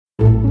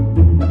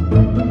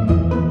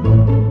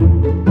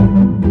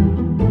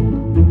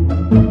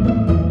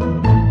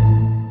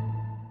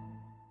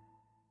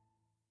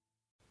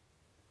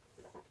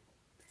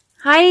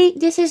Hi,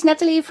 this is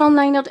Nathalie from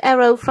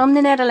LineDotArrow from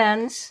the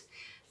Netherlands.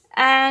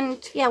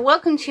 And yeah,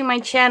 welcome to my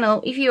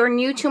channel. If you are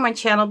new to my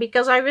channel,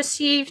 because I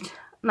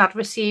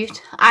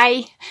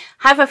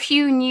have a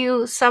few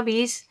new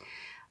subbies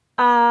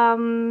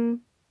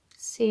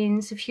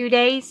since a few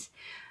days.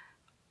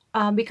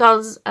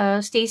 Because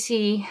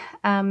Stacy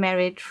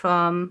Merritt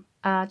from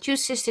Two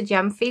Sister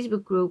Jam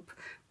Facebook group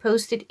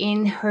posted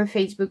in her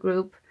Facebook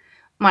group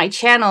my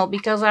channel,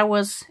 because I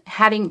was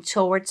heading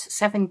towards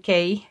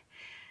 7K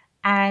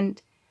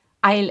and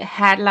I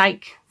had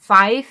like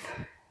 5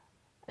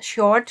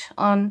 short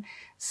on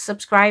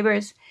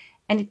subscribers,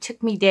 and it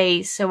took me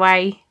days. So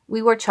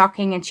we were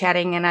talking and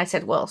chatting, and I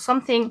said, well,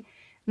 something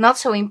not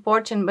so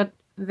important but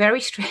very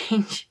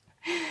strange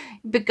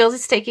because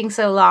it's taking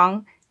so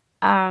long.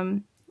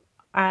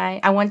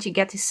 I want to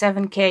get to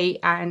 7K,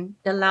 and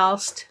the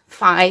last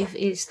 5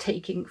 is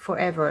taking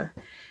forever.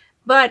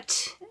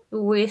 But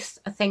with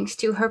thanks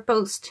to her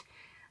post,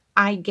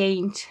 I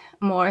gained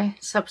more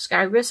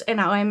subscribers, and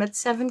now I'm at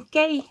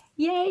 7K.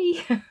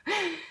 Yay!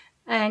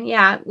 And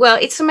yeah, well,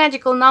 it's a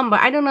magical number.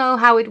 I don't know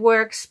how it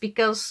works,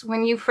 because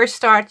when you first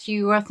start,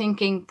 you are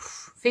thinking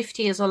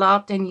 50 is a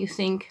lot, then you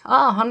think,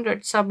 oh,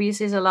 100 subbies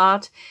is a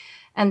lot,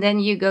 and then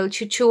you go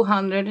to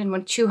 200, and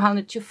when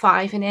 200 to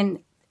 5, and then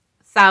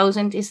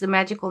 1,000 is the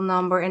magical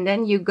number, and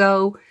then you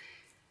go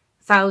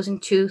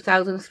 1,000,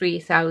 2,000,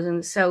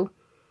 3,000. So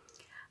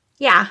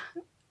yeah,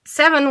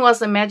 7 was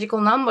the magical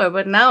number,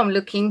 but now I'm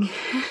looking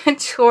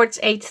towards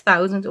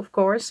 8,000, of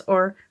course,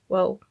 or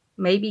well,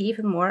 maybe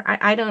even more.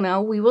 I don't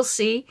know. We will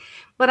see.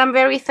 But I'm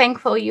very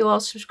thankful you all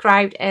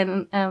subscribed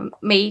and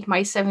made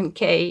my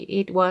 7K.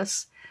 It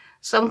was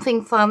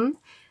something fun.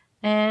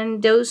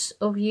 And those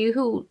of you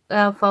who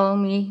follow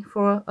me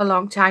for a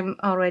long time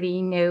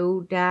already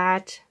know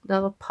that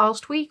the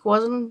past week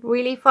wasn't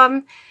really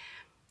fun.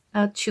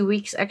 2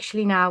 weeks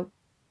actually now.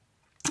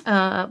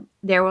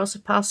 There was a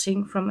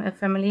passing from a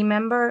family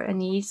member,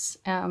 and he's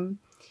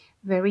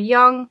very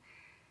young.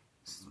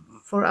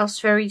 For us,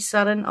 very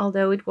sudden,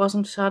 although it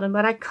wasn't sudden,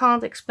 but I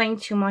can't explain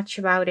too much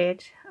about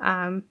it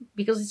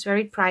because it's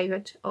very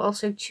private,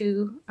 also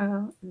to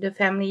the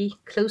family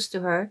close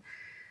to her.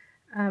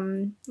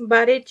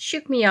 But it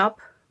shook me up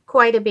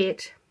quite a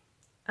bit.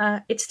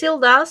 It still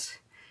does,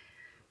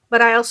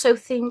 but I also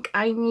think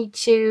I need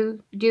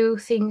to do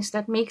things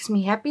that makes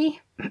me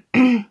happy.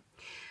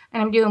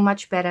 And I'm doing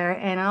much better.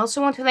 And I also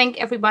want to thank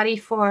everybody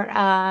for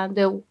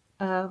the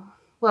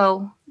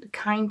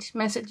kind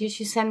messages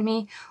you send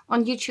me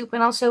on YouTube,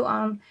 and also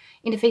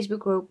in the Facebook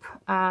group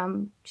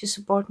to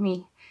support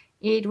me.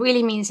 It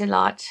really means a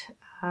lot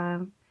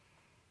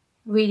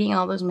reading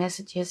all those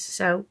messages.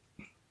 So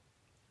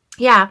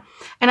yeah,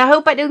 and I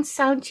hope I don't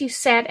sound too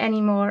sad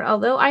anymore,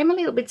 although I'm a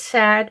little bit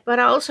sad. But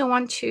I also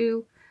want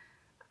to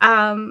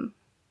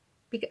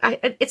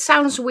it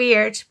sounds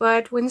weird,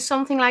 but when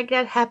something like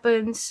that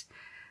happens,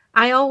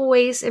 I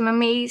always am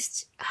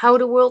amazed how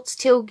the world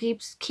still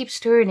keeps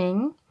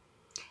turning.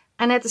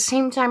 And at the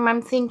same time,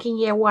 I'm thinking,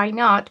 yeah, why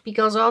not?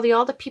 Because all the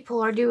other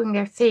people are doing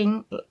their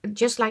thing,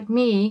 just like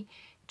me,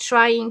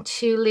 trying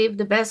to live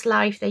the best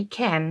life they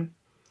can.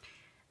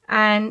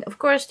 And of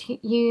course,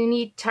 you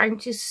need time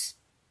to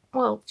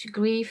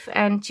grieve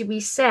and to be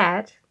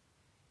sad.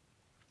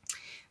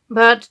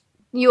 But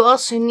you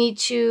also need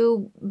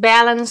to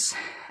balance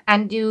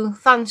and do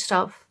fun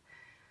stuff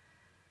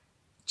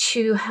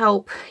to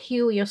help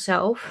heal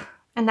yourself.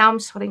 And now I'm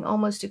starting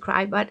almost to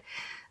cry, but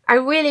I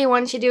really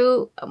want to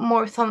do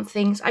more fun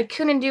things. I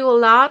couldn't do a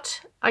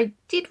lot. I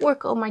did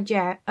work on my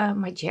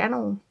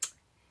journal.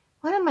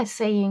 What am I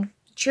saying?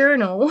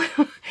 Journal.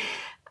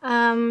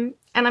 And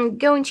I'm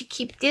going to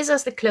keep this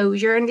as the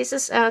closure. And this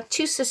is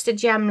Two Sister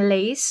Jam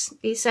lace.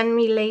 They sent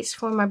me lace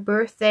for my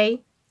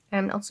birthday,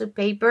 and also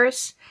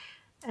papers.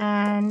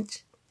 And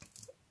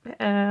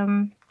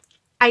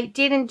I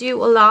didn't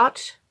do a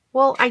lot.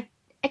 Well, I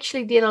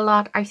actually did a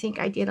lot. I think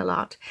I did a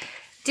lot.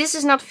 This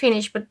is not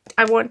finished, but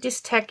I want this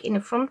tag in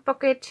the front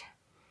pocket.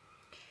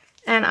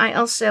 And I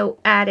also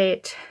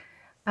added,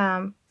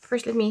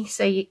 first let me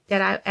say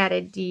that I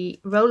added the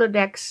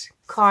Rolodex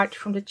card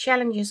from the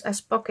challenges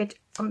as pocket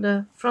on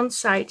the front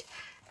side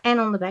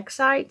and on the back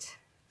side.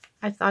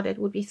 I thought it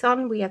would be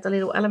fun. We have the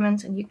little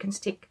elements, and you can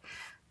stick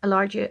a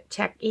larger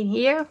tag in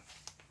here.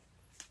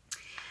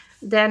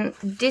 Then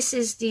this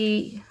is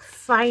the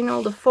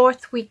final, the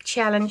 4th week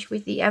challenge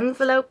with the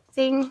envelope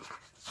thing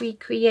we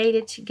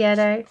created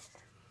together.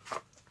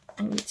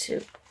 I need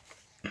to,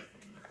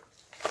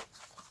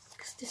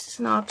 because this is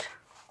not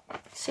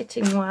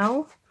sitting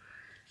well.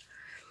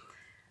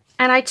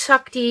 And I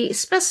tucked the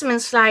specimen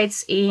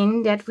slides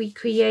in that we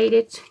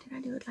created. Did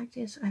I do it like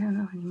this? I don't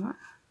know anymore.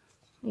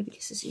 Maybe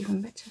this is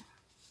even better.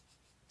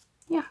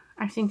 Yeah,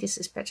 I think this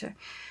is better.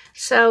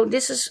 So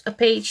this is a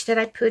page that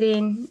I put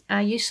in.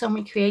 You saw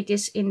me create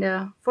this in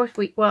the 4th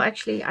week. Well,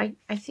 actually, I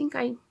think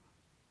I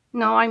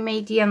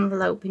made the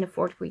envelope in the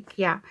 4th week.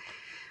 Yeah.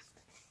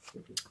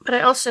 But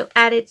I also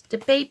added the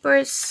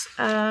papers.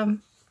 I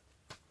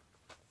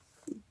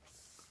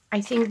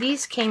think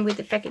these came with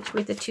the package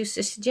with the Two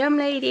Sister Jam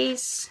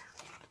ladies.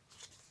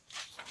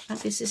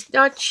 This is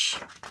Dutch.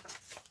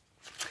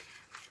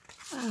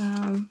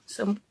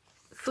 Some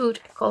food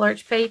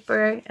colored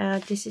paper.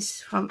 This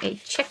is from a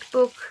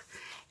checkbook,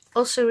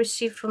 also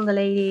received from the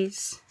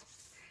ladies.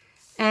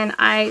 And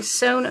I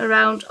sewn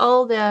around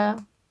all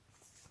the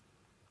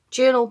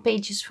journal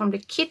pages from the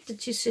kit, the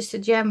Two Sister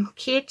Jam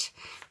kit.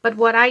 But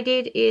what I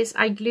did is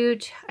I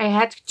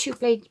had 2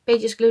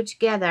 pages glued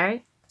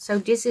together. So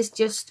this is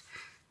just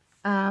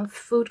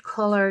food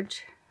colored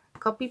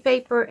copy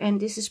paper, and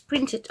this is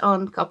printed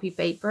on copy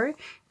paper.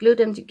 Glued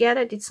them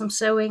together, did some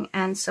sewing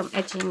and some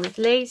edging with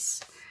lace.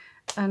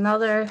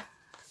 Another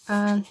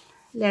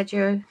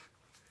ledger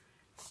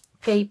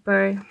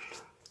paper.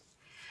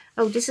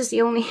 Oh, this is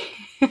the only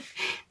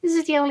this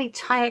is the only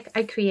tag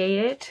I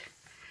created.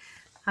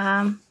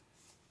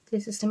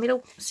 This is the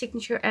middle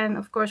signature, and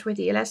of course with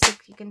the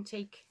elastic you can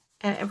take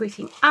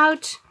everything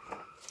out.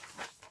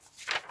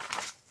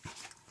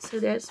 So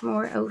there's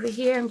more over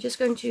here. I'm just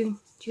going to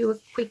do a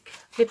quick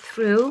flip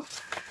through.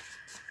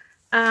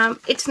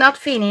 It's not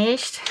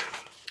finished,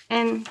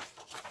 and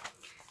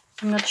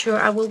I'm not sure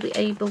I will be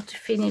able to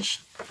finish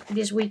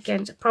this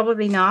weekend.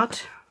 Probably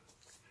not.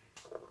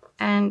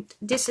 And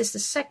this is the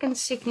second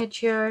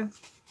signature.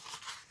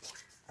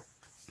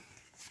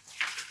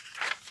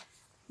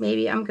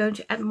 Maybe I'm going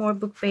to add more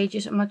book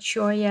pages. I'm not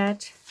sure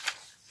yet.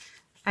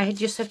 I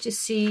just have to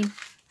see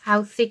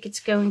how thick it's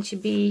going to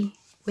be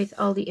with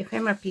all the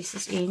ephemera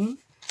pieces in.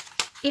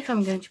 If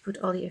I'm going to put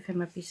all the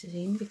ephemera pieces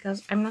in,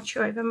 because I'm not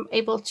sure if I'm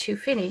able to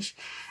finish.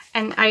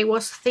 And I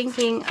was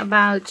thinking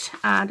about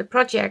the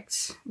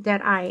projects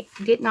that I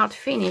did not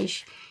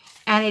finish,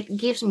 and it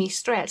gives me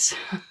stress.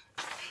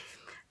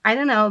 I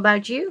don't know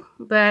about you,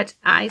 but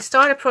I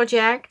start a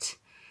project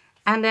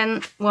and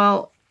then,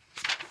 well,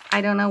 I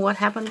don't know what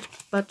happened,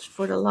 but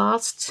for the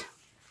last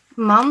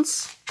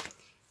months,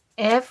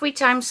 every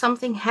time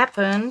something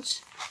happened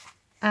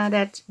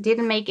that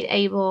didn't make it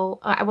I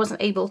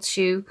wasn't able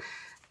to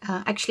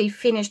actually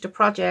finish the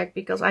project,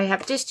 because I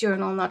have this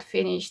journal not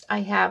finished.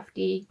 I have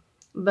the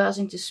Buzz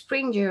into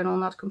Spring journal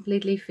not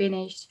completely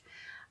finished.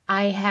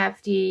 I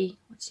have the,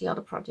 what's the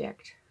other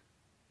project?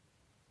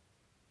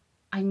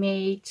 I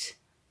made,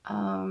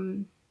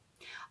 oh,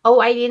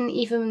 I didn't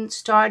even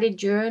start a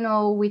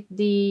journal with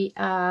the,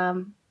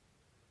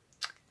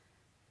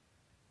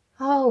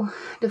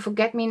 the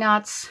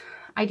Forget-Me-Nots.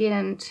 I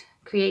didn't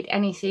create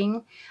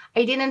anything.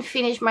 I didn't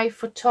finish my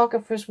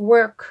photographer's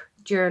work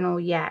journal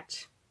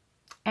yet.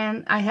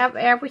 And I have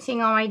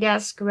everything on my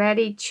desk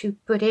ready to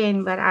put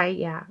in, but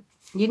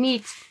you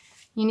need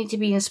to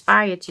be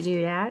inspired to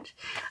do that.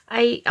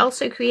 I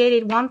also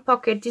created one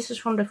pocket. This is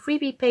from the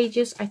freebie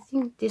pages. I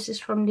think this is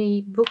from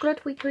the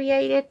booklet we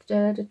created,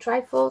 the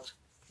trifold.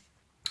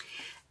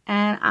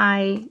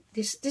 And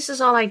this is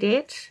all I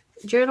did.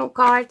 Journal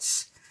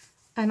cards.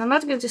 And I'm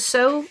not going to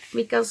sew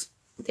because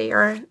they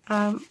are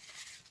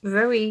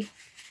very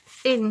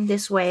thin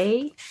this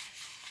way.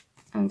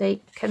 And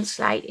they can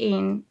slide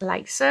in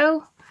like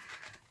so.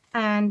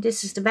 And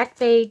this is the back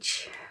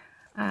page.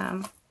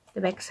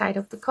 The back side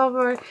of the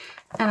cover.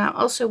 And I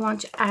also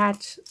want to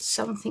add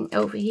something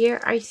over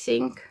here. I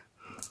think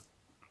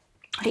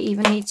I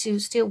even need to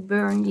still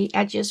burn the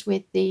edges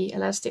with the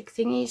elastic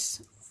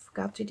thingies.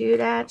 Forgot to do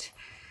that.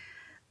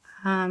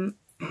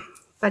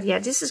 But yeah,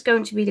 this is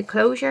going to be the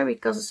closure,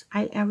 because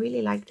I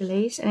really like the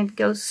lace and it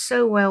goes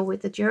so well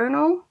with the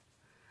journal.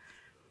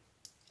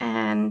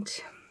 And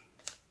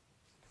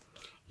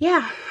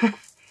yeah,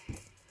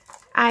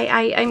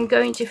 I'm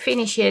going to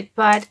finish it,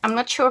 but I'm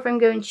not sure if I'm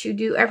going to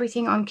do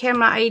everything on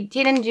camera. I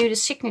didn't do the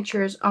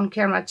signatures on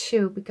camera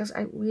too, because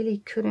I really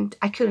couldn't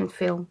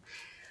film.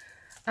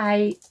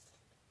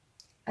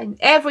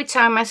 Every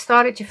time I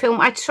started to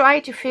film, I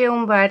tried to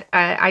film, but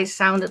I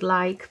sounded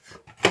like,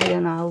 I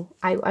don't know,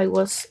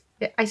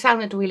 I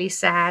sounded really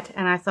sad,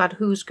 and I thought,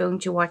 who's going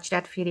to watch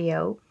that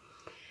video?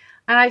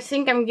 And I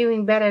think I'm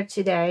doing better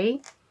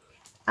today.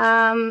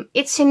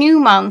 It's a new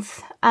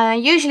month.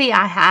 Usually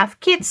I have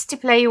kids to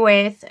play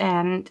with,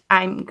 and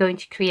I'm going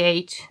to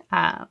create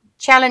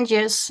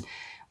challenges,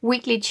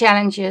 weekly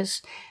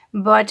challenges.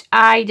 But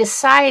I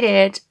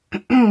decided,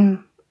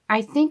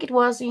 I think it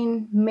was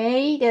in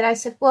May, that I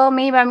said, well,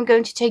 maybe I'm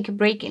going to take a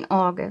break in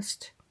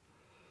August.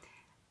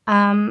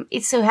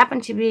 It so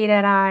happened to be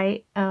that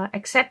I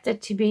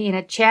accepted to be in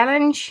a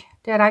challenge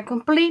that I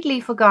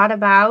completely forgot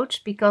about,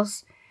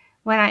 because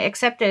when I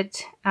accepted,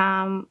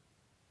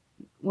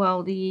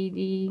 well,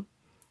 the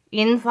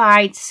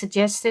invite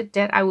suggested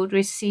that I would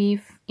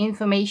receive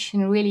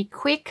information really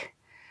quick,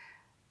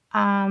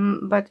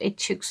 but it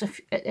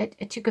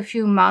took a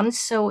few months.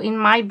 So in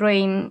my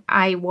brain,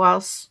 I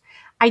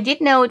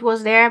did know it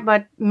was there,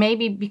 but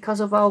maybe because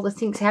of all the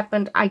things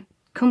happened, I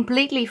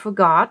completely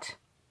forgot.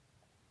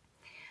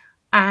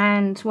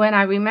 And when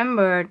I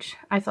remembered,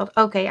 I thought,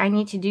 okay, I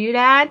need to do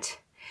that.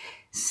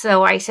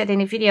 So I said in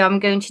the video, I'm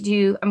going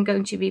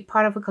to be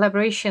part of a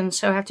collaboration,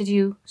 so I have to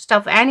do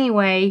stuff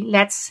anyway.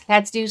 Let's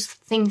do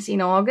things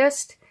in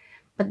August.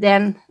 But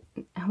then,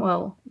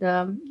 well,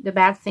 the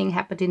bad thing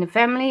happened in the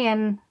family,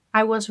 and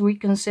I was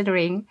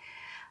reconsidering.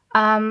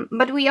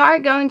 But we are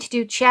going to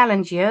do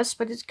challenges,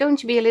 but it's going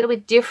to be a little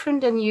bit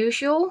different than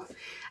usual.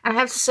 I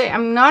have to say,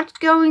 I'm not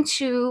going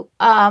to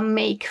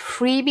make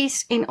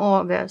freebies in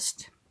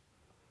August.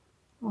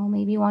 Well,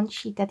 maybe one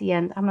sheet at the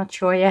end, I'm not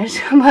sure yet,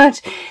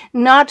 but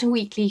not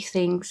weekly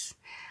things.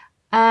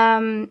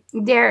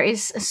 There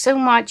is so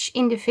much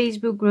in the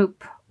Facebook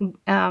group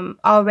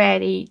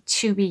already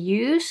to be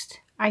used.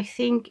 I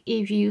think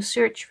if you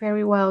search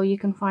very well, you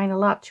can find a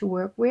lot to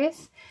work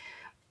with.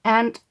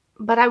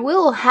 But I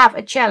will have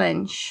a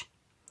challenge.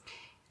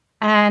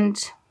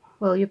 And,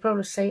 well, you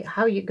probably say,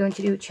 how are you going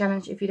to do a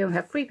challenge if you don't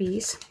have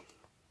freebies?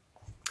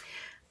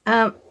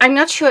 I'm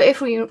not sure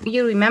if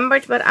you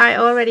remembered, but I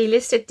already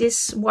listed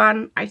this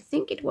one. I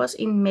think it was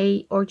in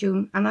May or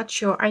June. I'm not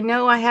sure. I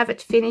know I have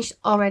it finished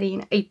already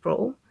in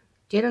April.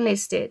 Didn't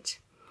list it.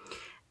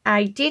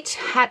 I did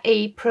have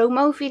a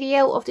promo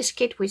video of this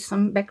kit with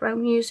some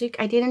background music.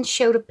 I didn't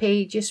show the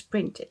pages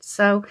printed.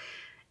 So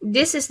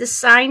this is the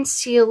signed,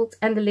 sealed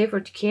and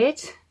delivered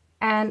kit.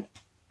 And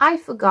I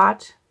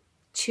forgot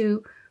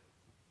to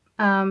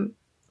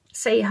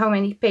say how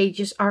many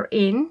pages are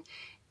in.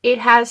 It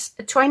has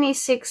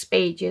 26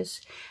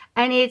 pages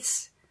and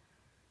it's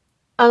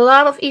a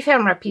lot of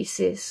ephemera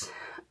pieces.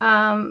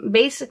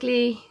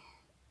 Basically,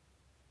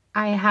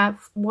 I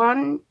have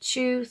 1,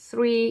 2,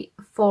 3,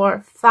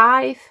 4,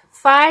 5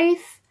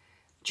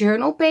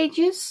 journal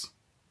pages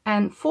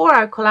and 4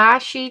 are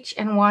collage sheets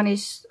and 1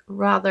 is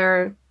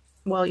rather,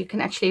 well, you can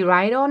actually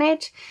write on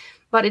it,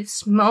 but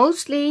it's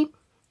mostly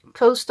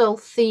postal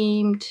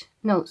themed.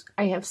 No,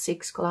 I have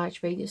 6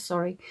 collage pages,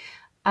 sorry.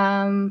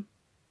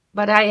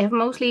 But I have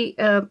mostly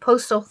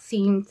postal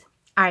themed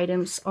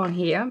items on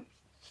here.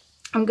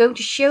 I'm going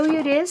to show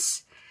you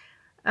this.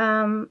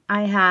 I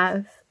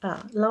have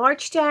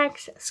large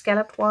tags,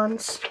 scalloped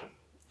ones,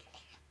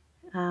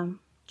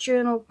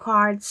 journal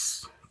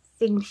cards,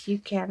 things you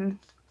can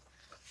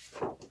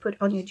put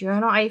on your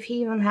journal. I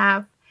even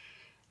have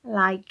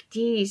like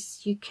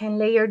these. You can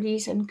layer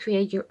these and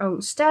create your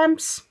own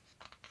stamps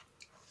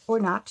or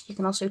not. You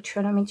can also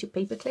turn them into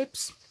paper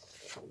clips.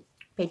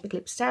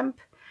 Paperclip stamp.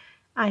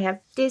 I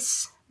have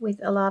this with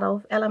a lot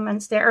of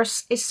elements. There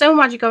is so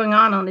much going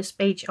on this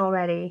page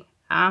already.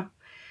 Yeah.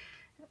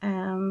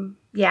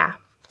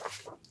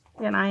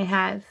 Then I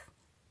have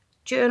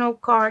journal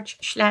cards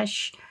 /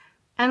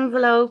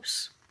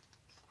 envelopes.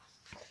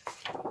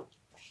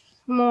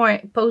 More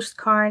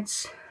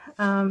postcards,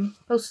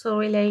 postal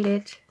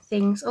related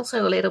things.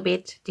 Also a little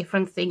bit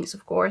different things,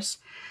 of course,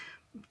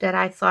 that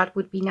I thought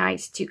would be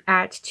nice to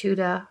add to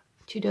the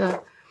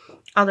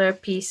other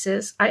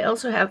pieces. I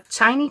also have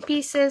tiny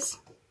pieces.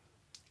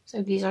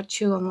 So these are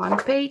 2 on 1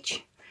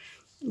 page.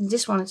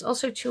 This one is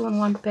also 2 on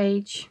 1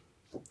 page.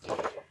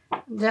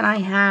 Then I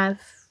have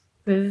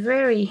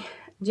very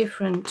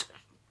different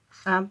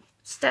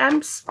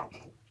stamps.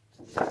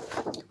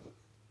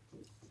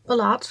 A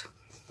lot.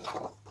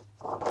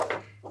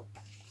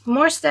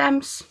 More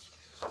stamps.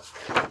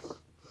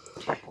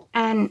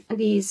 And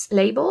these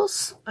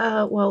labels.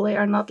 Well, they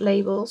are not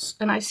labels.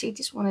 And I see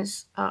this one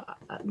is not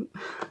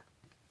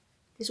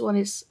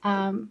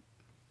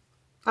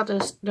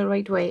the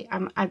right way.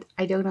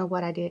 I don't know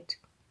what I did.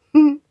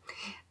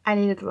 I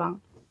did it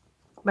wrong,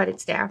 but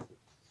it's there.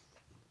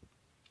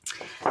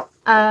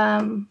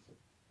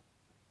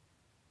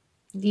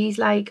 These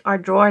like are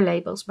drawer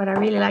labels, but I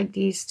really like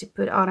these to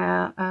put on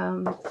a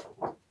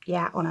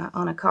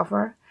on a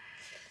cover.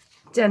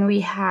 Then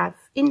we have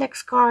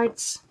index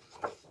cards.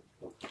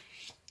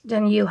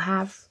 Then you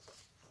have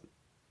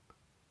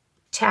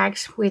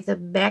tags with a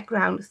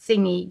background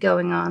thingy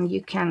going on.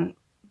 You can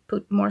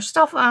put more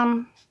stuff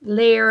on,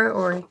 layer,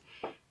 or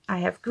I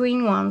have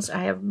green ones,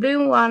 I have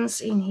blue ones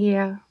in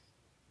here.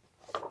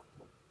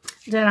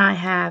 Then I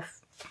have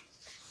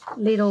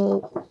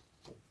little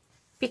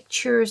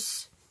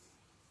pictures,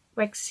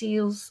 wax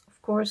seals,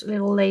 of course,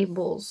 little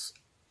labels.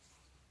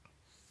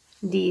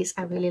 These,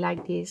 I really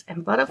like these,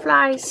 and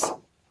butterflies.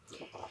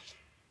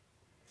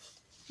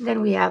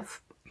 Then we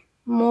have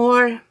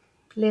more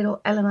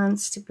little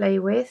elements to play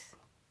with.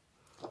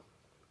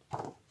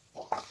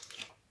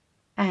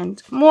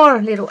 And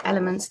more little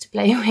elements to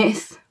play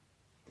with.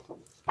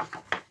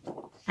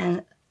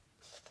 And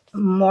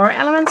more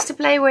elements to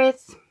play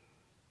with.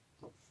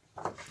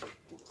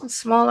 A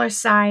smaller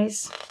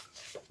size.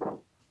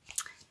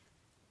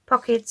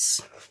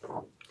 Pockets.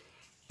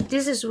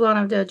 This is one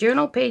of the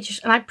journal pages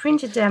and I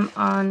printed them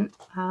on,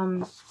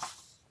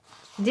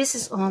 this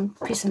is on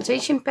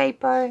presentation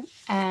paper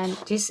and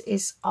this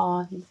is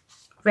on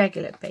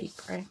regular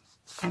paper.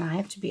 And I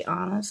have to be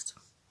honest,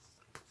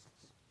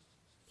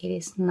 it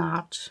is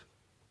not,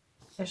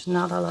 there's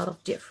not a lot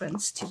of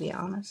difference, to be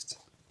honest.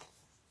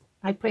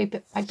 My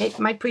print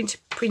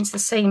prints the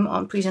same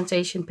on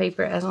presentation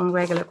paper as on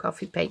regular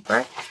coffee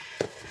paper.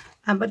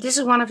 But this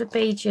is one of the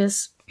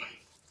pages.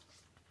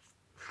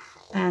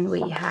 And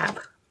we have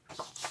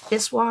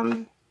this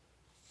one.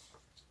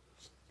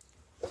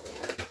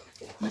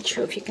 Not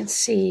sure if you can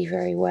see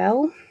very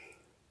well.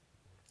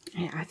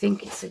 Yeah, I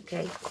think it's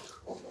okay.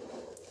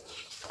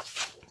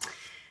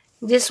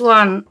 This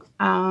one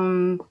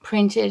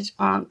printed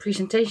on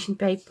presentation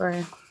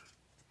paper,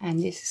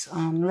 and this is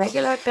on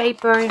regular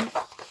paper.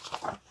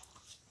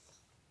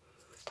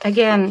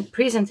 Again,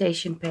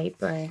 presentation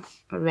paper,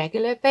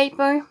 regular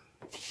paper,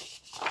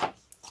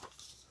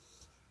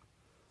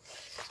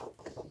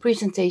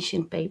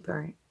 presentation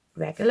paper,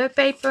 regular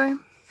paper,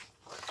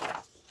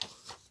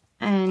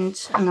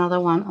 and another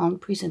one on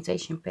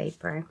presentation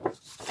paper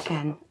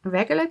and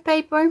regular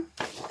paper.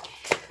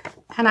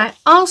 And I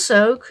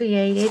also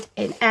created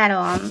an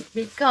add-on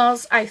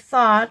because I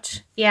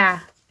thought, yeah,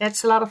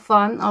 that's a lot of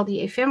fun, all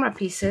the ephemera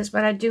pieces,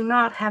 but I do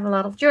not have a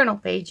lot of journal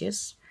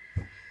pages.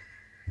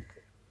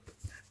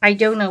 I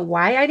don't know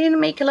why I didn't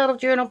make a lot of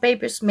journal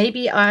papers.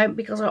 Maybe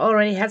because I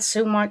already had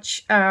so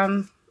much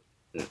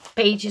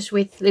pages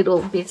with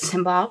little bits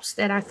and bobs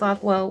that I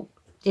thought, well,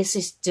 this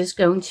is just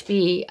going to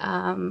be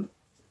an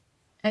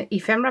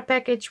ephemera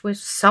package with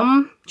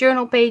some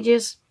journal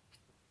pages.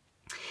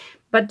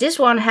 But this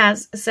one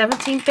has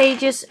 17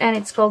 pages and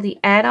it's called the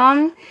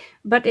add-on.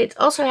 But it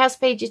also has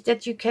pages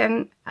that you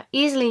can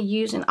easily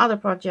use in other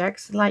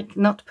projects, like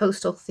not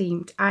postal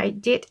themed. I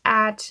did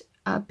add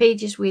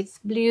pages with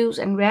blues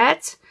and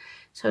reds,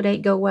 so they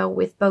go well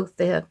with both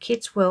the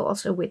kits, well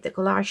also with the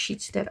collage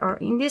sheets that are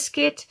in this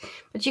kit.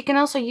 But you can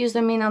also use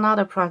them in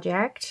another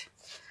project.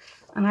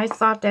 And I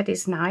thought that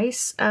is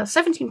nice.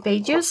 17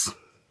 pages.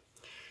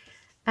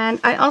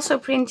 And I also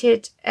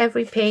printed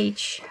every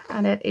page,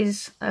 and that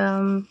is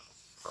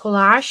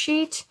collage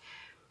sheet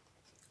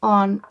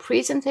on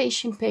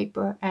presentation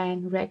paper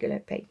and regular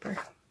paper.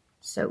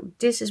 So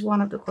this is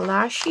one of the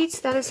collage sheets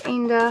that is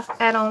in the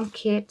add-on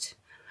kit.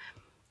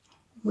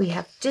 We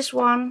have this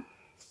one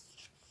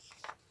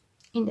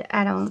in the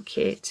add-on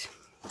kit,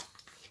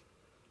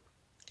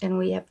 and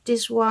we have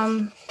this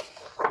one,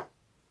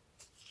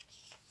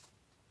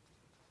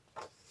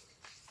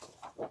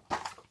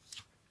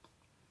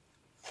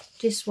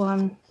 this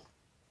one,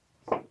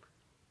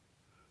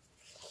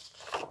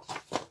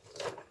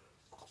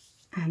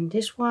 and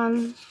this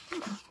one.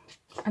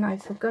 And I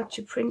forgot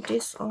to print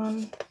this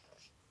on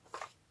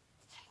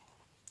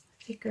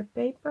thicker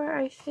paper,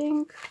 I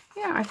think.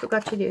 Yeah, I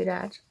forgot to do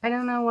that. I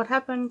don't know what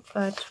happened,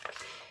 but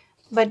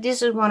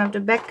this is one of the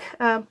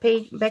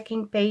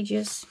backing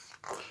pages.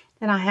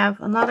 Then I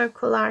have another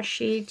collage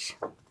sheet,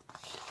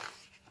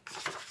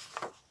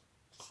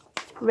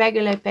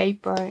 regular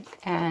paper,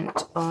 and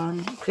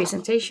on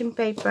presentation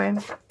paper.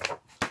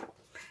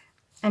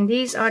 And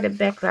these are the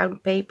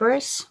background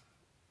papers.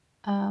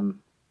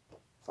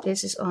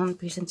 This is on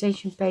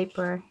presentation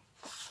paper,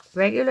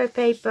 regular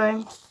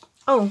paper.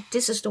 Oh,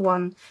 this is the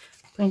one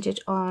printed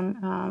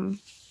on,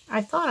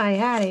 I thought I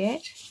had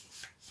it.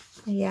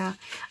 Yeah,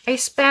 I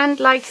spent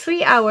like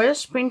 3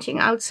 hours printing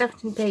out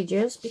 17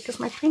 pages because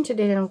my printer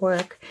didn't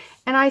work.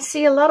 And I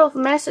see a lot of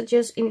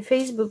messages in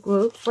Facebook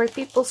groups where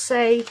people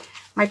say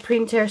my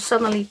printer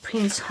suddenly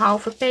prints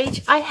half a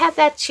page. I had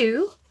that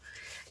too.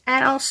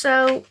 And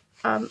also,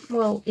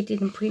 well, it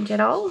didn't print at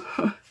all.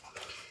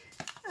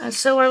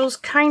 So I was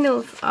kind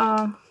of,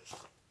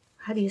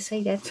 how do you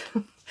say that?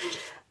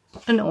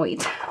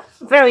 Annoyed.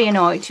 Very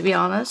annoyed, to be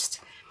honest.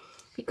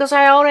 Because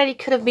I already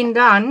could have been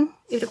done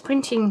if the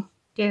printing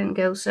didn't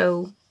go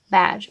so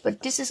bad.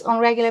 But this is on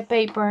regular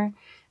paper,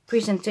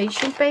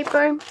 presentation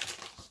paper.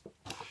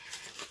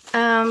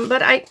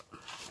 But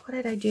what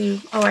did I do?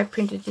 Oh, I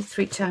printed it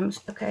 3 times.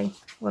 Okay,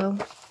 well,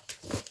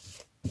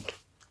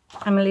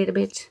 I'm a little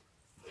bit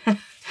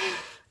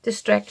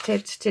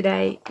distracted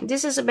today.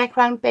 This is a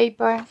background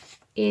paper.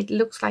 It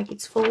looks like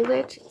it's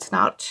folded. It's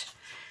not.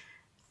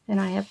 Then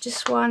I have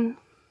this one.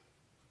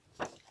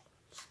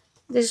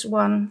 This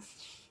one.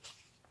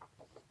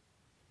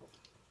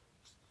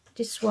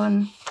 This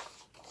one.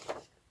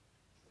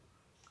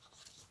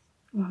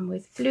 One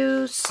with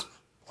blues.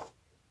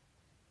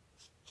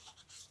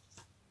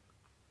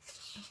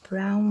 A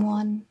brown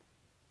one.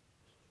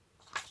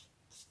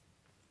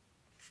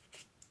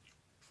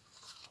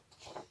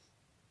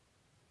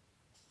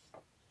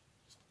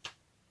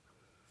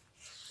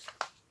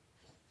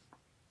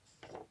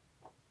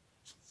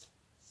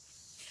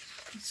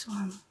 This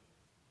one.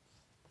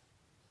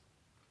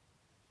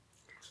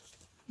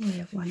 We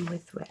have one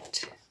with red.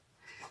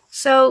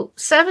 So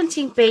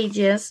 17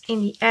 pages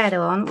in the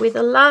add-on with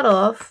a lot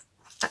of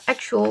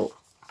actual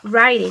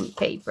writing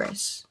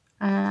papers.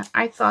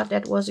 I thought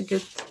that was a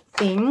good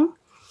thing.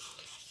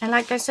 And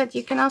like I said,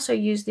 you can also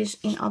use this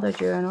in other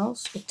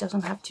journals. It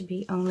doesn't have to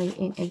be only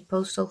in a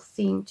postal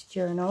themed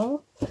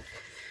journal.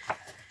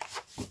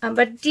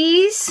 But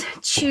these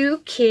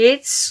 2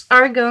 kits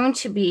are going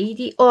to be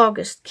the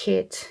August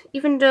kit.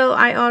 Even though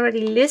I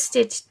already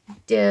listed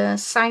the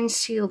signed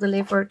seal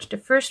delivered, the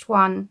first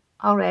one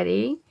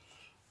already,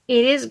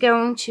 it is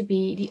going to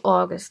be the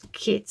August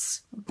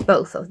kits,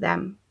 both of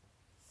them.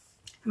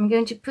 I'm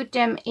going to put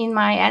them in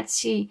my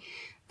Etsy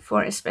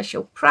for a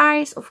special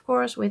price, of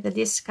course, with a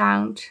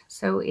discount.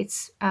 So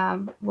it's,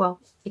 well,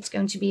 it's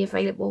going to be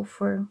available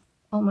for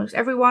almost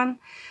everyone.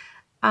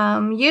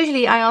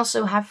 Usually I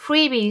also have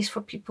freebies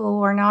for people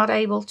who are not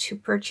able to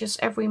purchase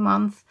every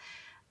month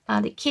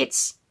the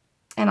kits,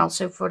 and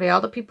also for the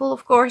other people,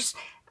 of course.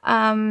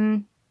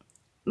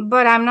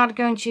 But I'm not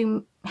going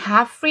to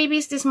have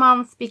freebies this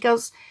month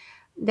because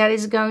that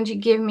is going to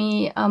give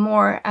me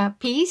more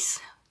peace,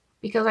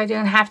 because I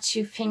don't have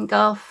to think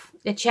of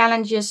the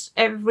challenges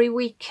every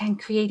week and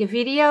create a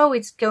video.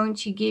 It's going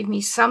to give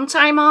me some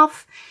time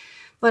off,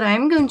 but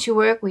I'm going to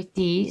work with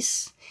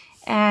these,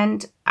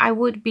 and I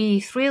would be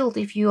thrilled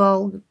if you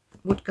all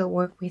would go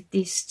work with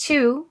these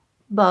too.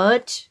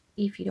 But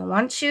if you don't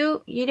want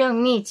to, you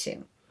don't need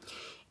to.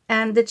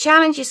 And the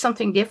challenge is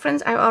something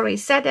different. I already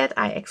said that,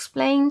 I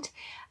explained.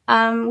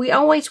 We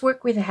always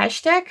work with a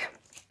hashtag,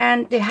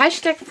 and the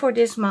hashtag for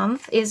this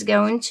month is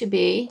going to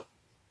be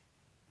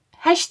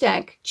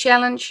hashtag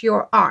challenge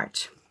your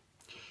art.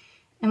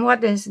 And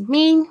what does it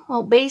mean?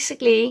 Well,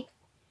 basically,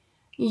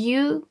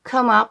 you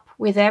come up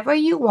with whatever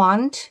you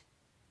want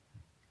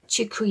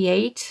to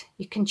create.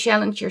 You can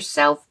challenge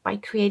yourself by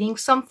creating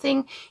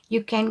something.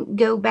 You can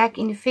go back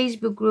in the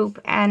Facebook group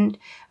and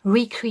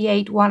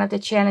recreate one of the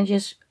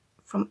challenges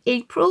from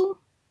April.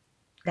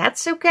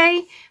 That's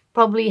okay.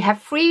 Probably have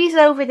freebies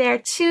over there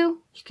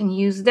too. You can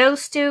use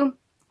those too,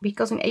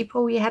 because in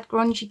April we had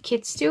grungy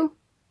kits too.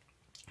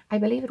 I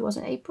believe it was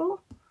in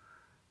April,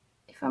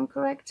 if I'm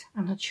correct.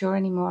 I'm not sure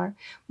anymore.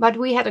 But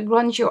we had a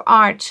grunge your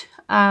art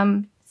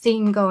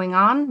theme going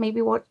on.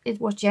 Maybe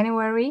it was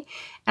January.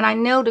 And I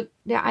know that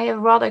I have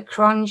rather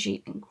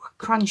grungy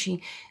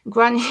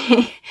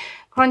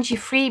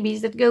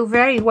freebies that go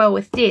very well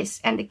with this.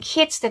 And the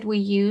kits that we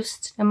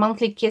used, the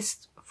monthly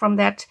kits from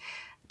that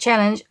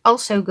challenge,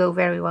 also go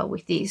very well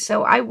with these.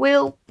 So I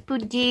will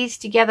put these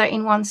together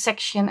in one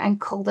section and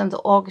call them the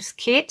August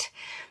kit.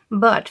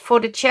 But for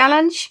the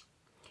challenge,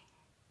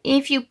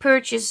 if you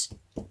purchase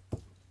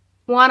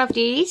one of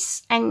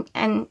these and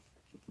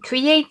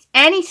create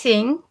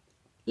anything,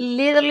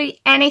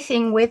 literally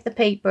anything with the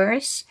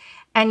papers,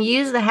 and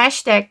use the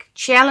hashtag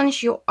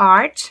challenge your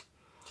art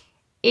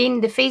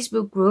in the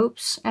Facebook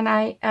groups. And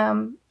I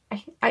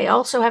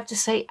also have to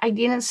say, I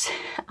didn't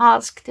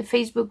ask the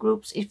Facebook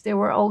groups if they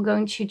were all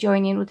going to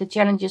join in with the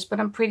challenges, but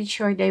I'm pretty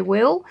sure they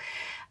will.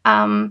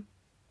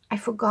 I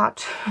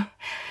forgot.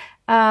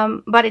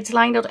 But it's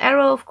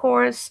LineDotArrow, of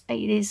course.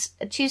 It is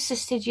a Two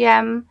Sister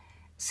Jam,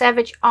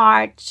 Savage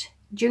Art,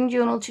 Junk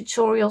Journal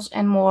tutorials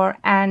and more,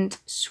 and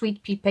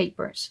Sweet Pea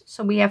Papers.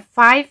 So we have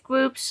 5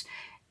 groups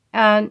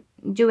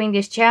doing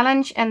this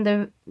challenge,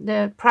 and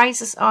the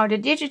prizes are the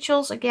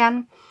digitals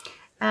again.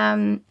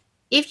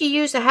 If you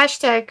use the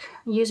hashtag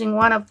using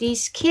one of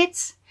these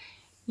kits,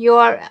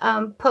 your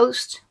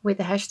post with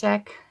the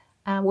hashtag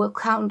will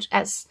count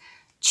as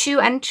 2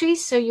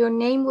 entries. So your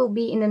name will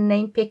be in the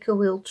name picker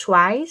wheel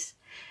twice.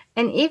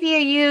 And if you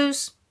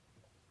use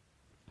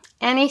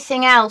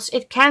anything else,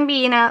 it can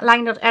be in a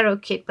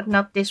LineDotArrow kit, but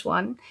not this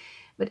one.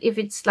 But if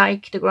it's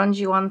like the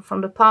grungy one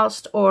from the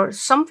past or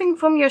something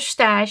from your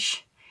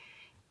stash,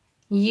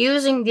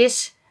 using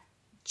this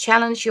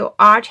challenge your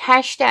art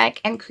hashtag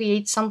and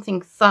create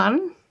something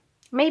fun.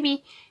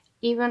 Maybe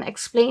even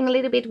explain a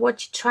little bit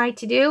what you try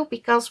to do,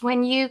 because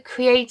when you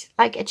create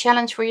like a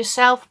challenge for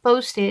yourself,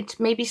 post it,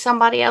 maybe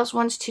somebody else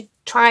wants to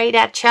try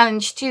that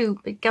challenge too,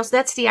 because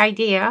that's the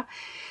idea.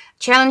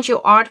 Challenge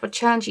your art, but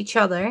challenge each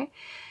other.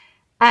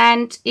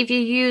 And if you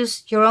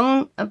use your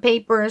own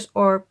papers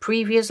or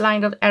previous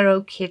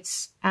LineDotArrow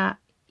kits,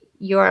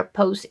 your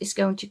post is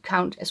going to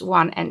count as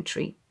 1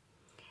 entry.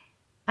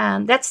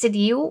 That's the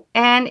deal.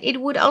 And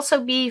it would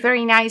also be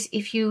very nice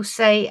if you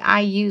say, I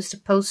used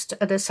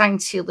the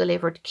signed seal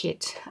delivered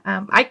kit.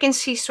 I can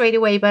see straight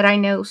away, but I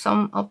know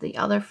some of the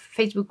other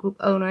Facebook group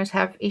owners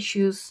have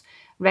issues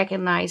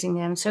recognizing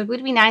them. So it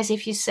would be nice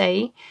if you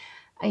say,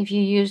 if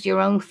you used your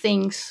own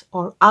things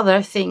or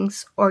other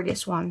things or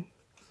this one.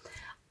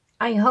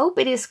 I hope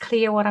it is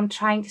clear what I'm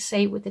trying to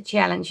say with the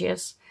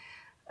challenges.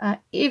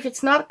 If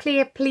it's not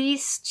clear,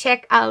 please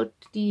check out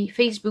the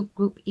Facebook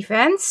group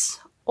events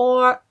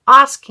or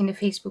ask in the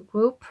Facebook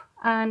group,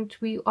 and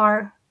we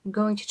are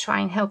going to try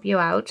and help you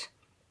out.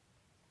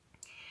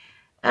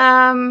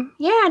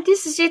 Yeah,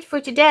 this is it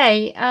for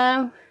today.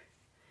 I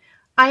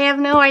have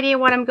no idea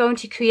what I'm going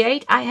to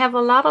create. I have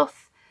a lot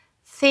of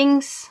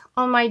things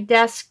on my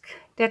desk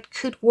that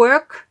could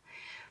work,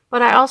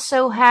 but I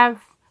also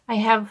have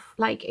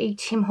like a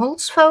Tim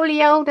Holtz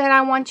folio that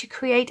I want to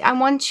create. I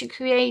want to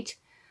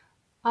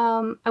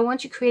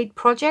create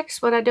projects,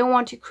 but I don't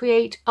want to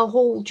create a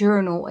whole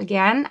journal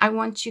again. I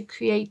want to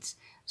create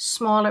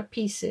smaller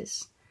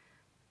pieces.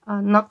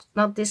 Not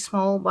this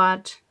small,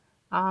 but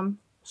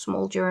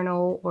small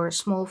journal or a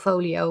small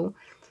folio.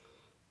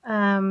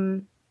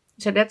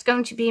 So that's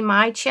going to be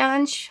my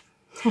challenge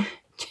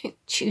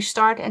to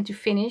start and to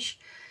finish.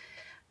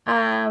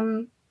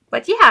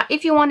 But yeah,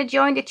 if you want to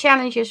join the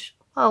challenges,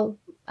 well,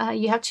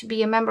 you have to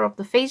be a member of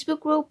the Facebook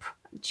group.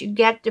 To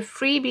get the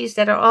freebies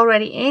that are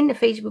already in the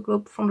Facebook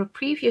group from the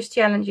previous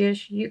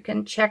challenges, you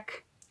can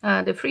check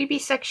the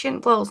freebie section.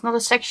 Well, it's not a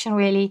section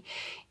really.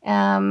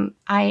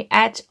 I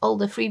add all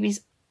the freebies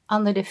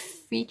under the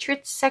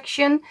featured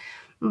section,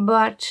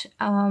 but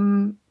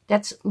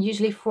that's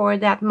usually for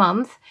that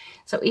month.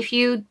 So if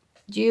you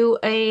do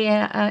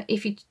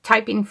if you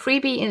type in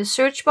freebie in the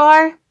search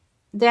bar,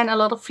 then a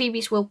lot of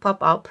freebies will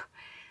pop up.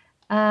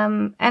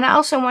 And I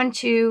also want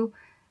to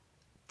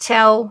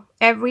tell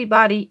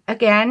everybody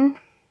again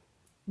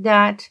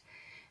that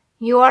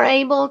you're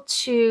allowed,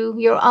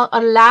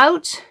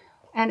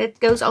 and it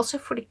goes also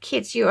for the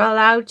kids, you're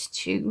allowed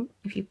to,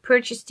 if you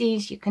purchase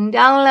these, you can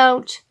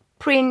download,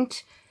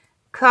 print,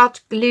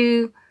 cut,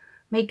 glue,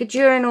 make a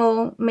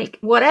journal, make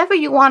whatever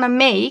you want to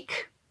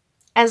make,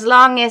 as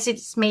long as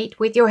it's made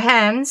with your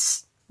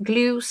hands,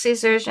 glue,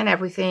 scissors and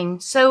everything,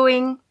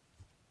 sewing.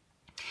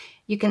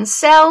 You can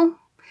sell,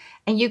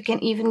 and you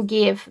can even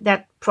give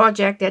that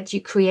project that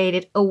you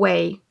created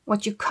away.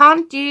 What you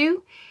can't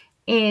do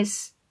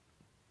is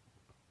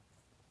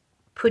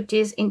put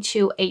this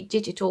into a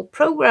digital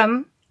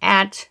program,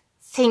 add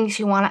things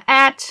you want to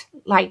add,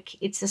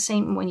 like it's the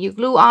same when you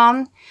glue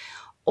on,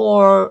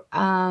 or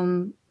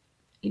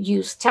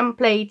use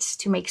templates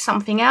to make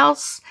something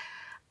else.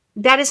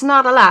 That is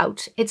not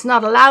allowed. It's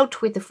not allowed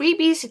with the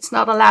freebies. It's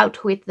not allowed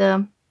with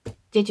the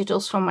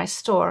digitals from my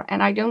store.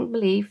 And I don't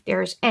believe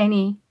there's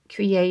any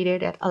creator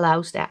that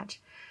allows that.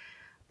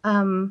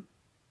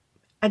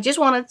 I just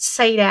wanted to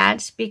say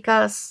that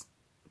because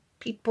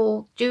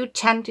people do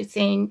tend to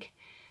think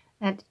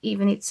that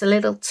even it's a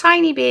little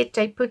tiny bit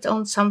they put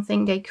on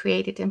something they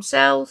created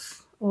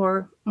themselves,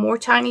 or more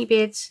tiny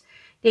bits,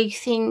 they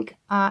think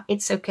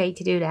it's okay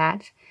to do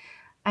that.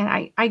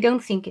 And I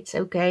don't think it's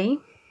okay,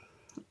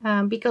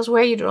 because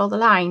where you draw the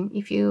line,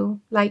 if you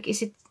like,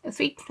 is it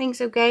 3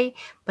 things okay,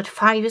 but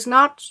 5 is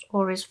not,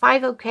 or is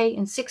 5 okay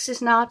and 6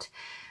 is not?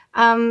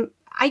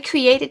 I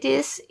created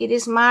this. It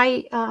is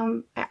my,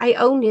 I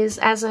own this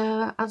as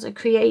a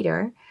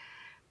creator,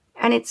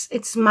 and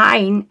it's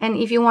mine. And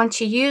if you want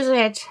to use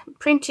it,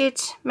 print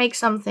it, make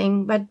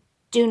something, but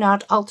do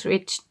not alter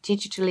it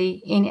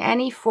digitally in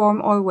any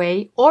form or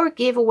way, or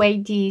give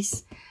away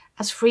these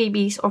as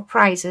freebies or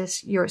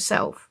prizes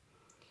yourself.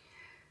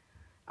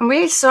 I'm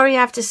really sorry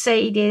I have to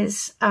say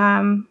this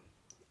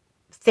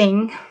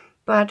thing,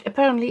 but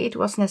apparently it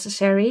was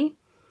necessary.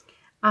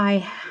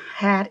 I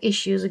had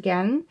issues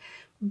again,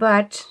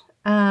 but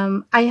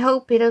I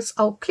hope it is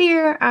all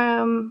clear.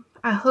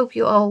 I hope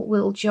you all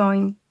will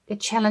join the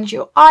Challenge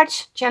Your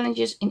Art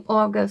challenges in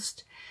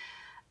August,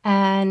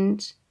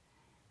 and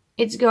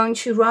it's going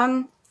to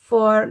run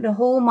for the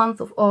whole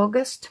month of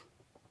August.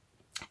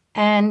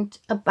 And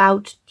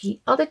about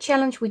the other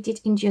challenge we did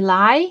in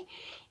July,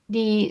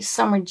 the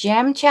Summer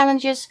Jam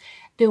challenges,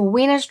 the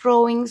winner's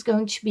drawing is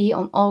going to be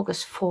on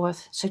August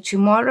 4th. So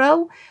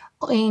tomorrow,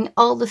 in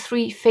all the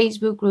 3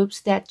 Facebook groups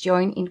that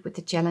join in with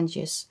the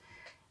challenges.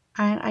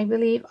 And I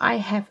believe I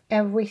have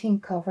everything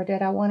covered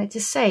that I wanted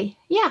to say.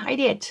 Yeah, I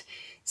did.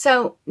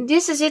 So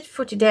this is it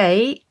for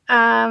today.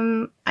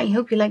 I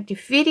hope you liked the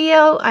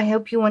video. I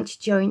hope you want to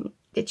join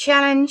the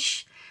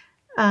challenge.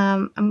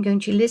 I'm going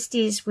to list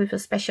these with a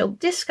special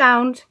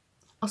discount.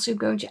 Also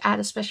going to add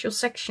a special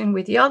section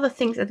with the other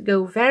things that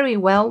go very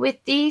well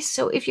with these.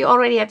 So if you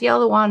already have the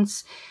other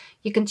ones,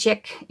 you can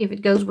check if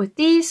it goes with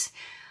these.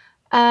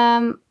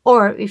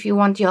 Or if you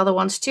want the other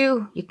ones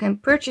too, you can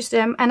purchase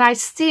them. And I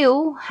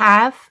still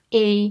have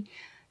a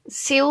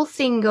sale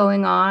thing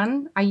going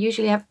on. I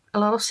usually have a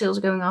lot of sales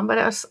going on, but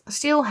I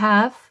still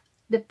have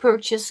the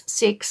purchase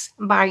 6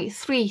 by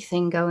 3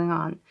 thing going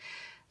on.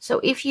 So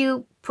if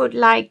you put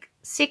like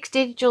 6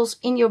 digitals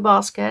in your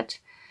basket,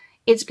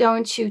 it's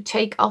going to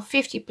take off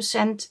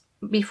 50%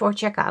 before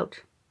checkout.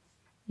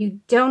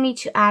 You don't need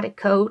to add a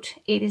code.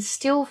 It is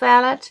still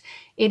valid.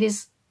 It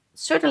is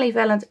certainly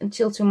valid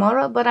until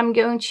tomorrow, but I'm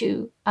going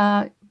to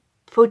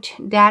put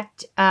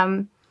that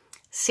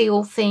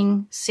sale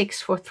thing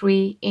 6 for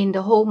 3 in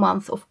the whole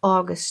month of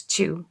August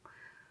too.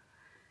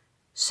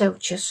 So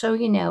just so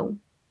you know.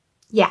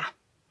 Yeah,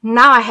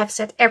 now I have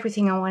said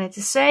everything I wanted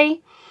to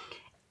say.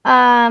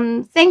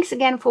 Thanks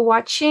again for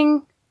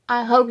watching.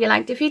 I hope you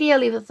liked the video.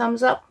 Leave a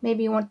thumbs up.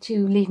 Maybe you want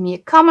to leave me a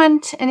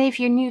comment. And if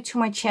you're new to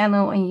my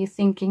channel and you're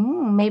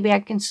thinking, maybe I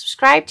can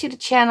subscribe to the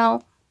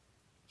channel,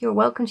 you're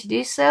welcome to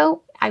do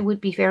so. I would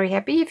be very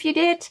happy if you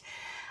did.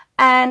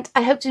 And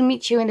I hope to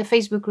meet you in the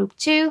Facebook group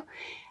too.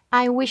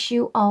 I wish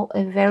you all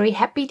a very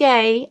happy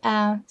day.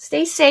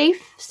 Stay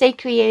safe, stay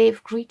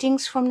creative.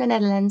 Greetings from the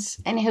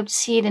Netherlands. And I hope to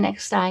see you the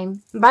next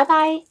time. Bye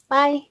bye.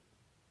 Bye.